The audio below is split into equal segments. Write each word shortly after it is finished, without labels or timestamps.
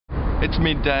It's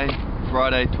midday,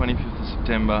 Friday 25th of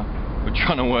September. We're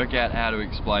trying to work out how to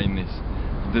explain this.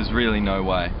 There's really no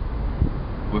way.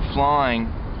 We're flying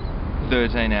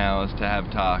 13 hours to have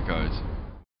tacos.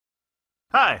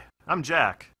 Hi, I'm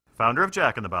Jack, founder of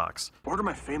Jack in the Box. Order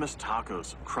my famous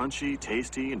tacos. Crunchy,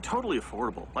 tasty, and totally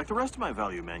affordable, like the rest of my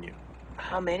value menu.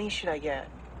 How many should I get?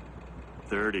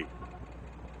 30.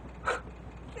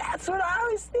 That's what I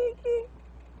was thinking.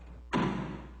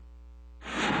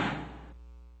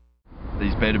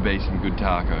 These better be some good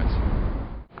tacos.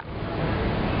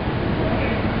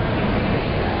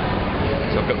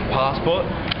 So I've got the passport,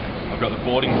 I've got the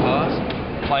boarding pass,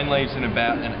 plane leaves in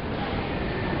about an...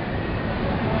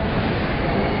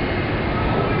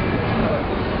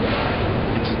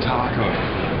 It's a taco.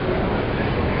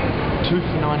 2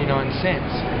 for 99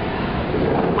 cents.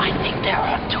 I think they're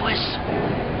onto us.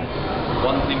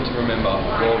 One thing to remember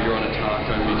while you're on a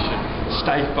taco mission,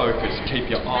 stay focused, keep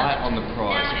your eye on the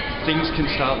prize. Things can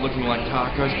start looking like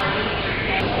tacos.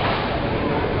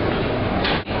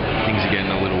 Things are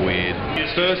getting a little weird.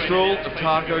 First rule of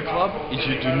Taco Club is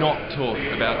you do not talk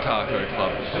about Taco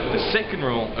Club. The second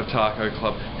rule of Taco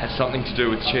Club has something to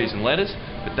do with cheese and lettuce,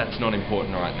 but that's not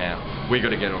important right now. We got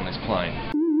to get on this plane.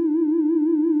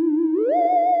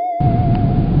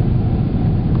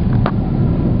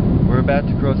 We're about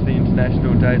to cross the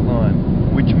international date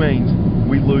line, which means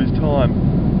we lose time.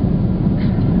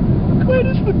 Where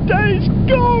does the days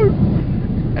go?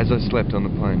 As I slept on the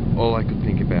plane, all I could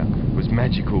think about was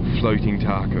magical floating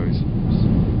tacos.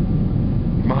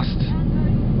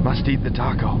 Must eat the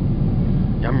taco.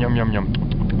 Yum yum yum yum.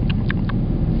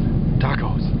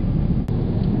 Tacos.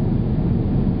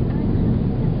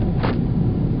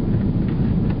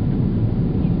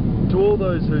 To all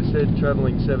those who said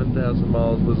travelling 7,000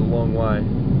 miles was a long way,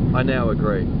 I now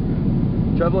agree.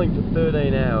 Travelling for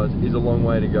 13 hours is a long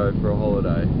way to go for a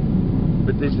holiday.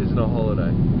 But this isn't a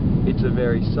holiday. It's a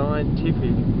very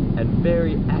scientific and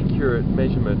very accurate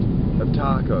measurement of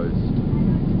tacos.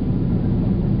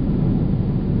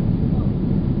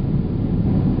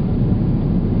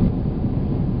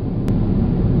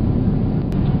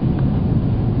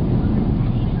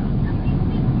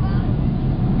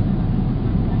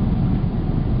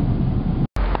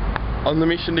 On the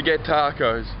mission to get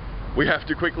tacos, we have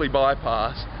to quickly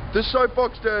bypass the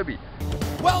Soapbox Derby.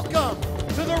 Welcome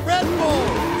to the Red Bull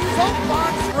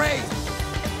Soapbox Race.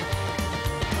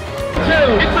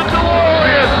 It's a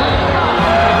DeLorean!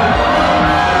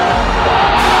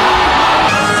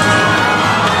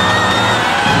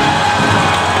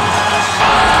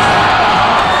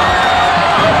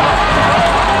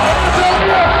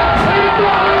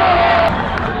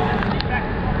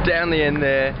 Down the end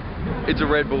there, it's a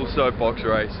Red Bull Soapbox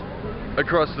race.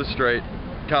 Across the street,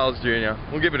 Carl's Jr.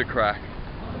 We'll give it a crack.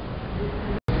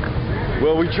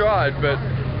 Well, we tried, but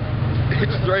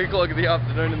it's 3 o'clock in the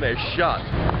afternoon and they're shut.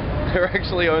 They're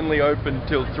actually only open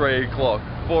till 3 o'clock,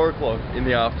 4 o'clock in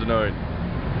the afternoon.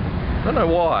 I don't know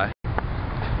why.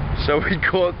 So we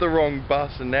caught the wrong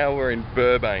bus and now we're in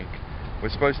Burbank. We're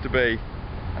supposed to be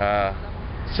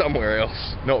somewhere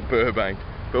else, not Burbank.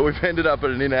 But we've ended up at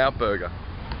an In-N-Out Burger.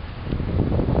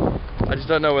 I just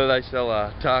don't know whether they sell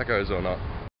tacos or not.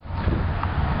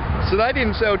 So they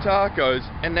didn't sell tacos,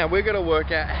 and now we're going to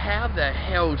work out how the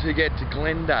hell to get to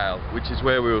Glendale, which is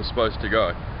where we were supposed to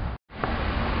go.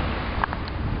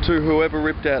 To whoever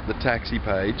ripped out the taxi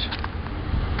page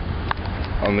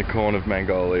on the corner of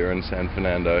Mongolia and San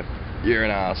Fernando, you're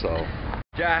an arsehole.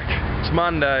 Jack, it's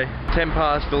Monday, 10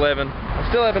 past 11. I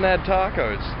still haven't had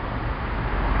tacos.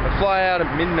 I fly out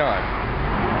at midnight.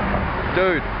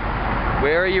 Dude,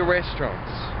 where are your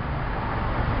restaurants?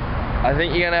 I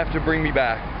think you're going to have to bring me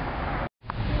back.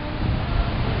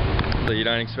 So you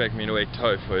don't expect me to eat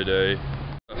tofu, do you?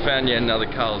 I found yet another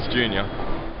Carl's Jr.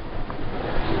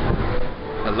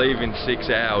 I leave in 6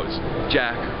 hours.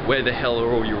 Jack, where the hell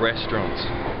are all your restaurants?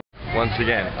 Once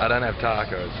again, I don't have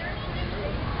tacos.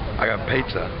 I got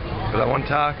pizza, but I want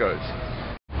tacos.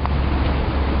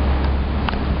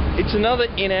 It's another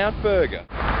In-N-Out Burger.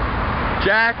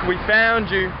 Jack, we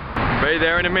found you. Be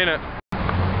there in a minute.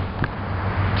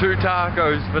 2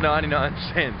 tacos for 99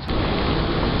 cents.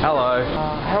 Hello.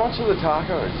 How much are the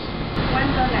tacos? $1.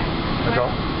 $1?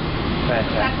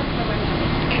 Fantastic.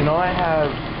 Can I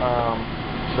have,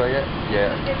 should I get,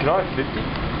 yeah. Can I have 50?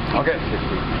 I'll get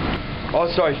 50. Oh,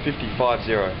 sorry, 50, 50.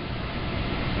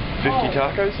 50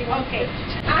 tacos? Okay.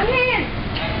 I'm in.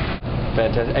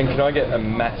 Fantastic. And can I get a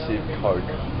massive Coke?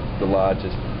 The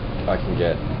largest I can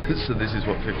get. So this is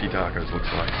what 50 tacos looks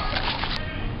like.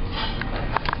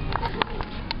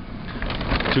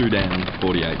 2 down,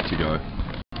 48 to go.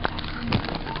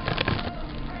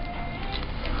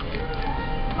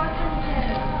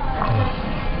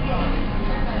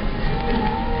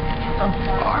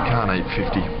 can't eat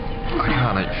 50. I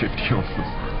can't eat 50 of them.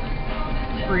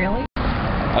 Really?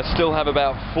 I still have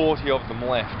about 40 of them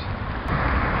left.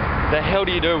 The hell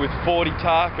do you do with 40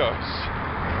 tacos?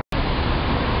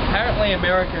 Apparently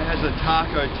America has a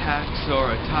taco tax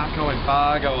or a taco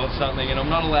embargo or something, and I'm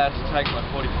not allowed to take my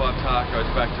 45 tacos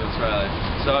back to Australia.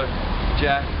 So,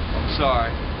 Jack, I'm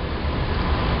sorry.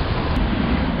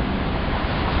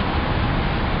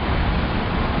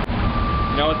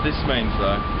 You know what this means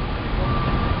though?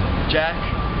 Jack,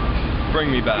 bring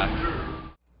me back.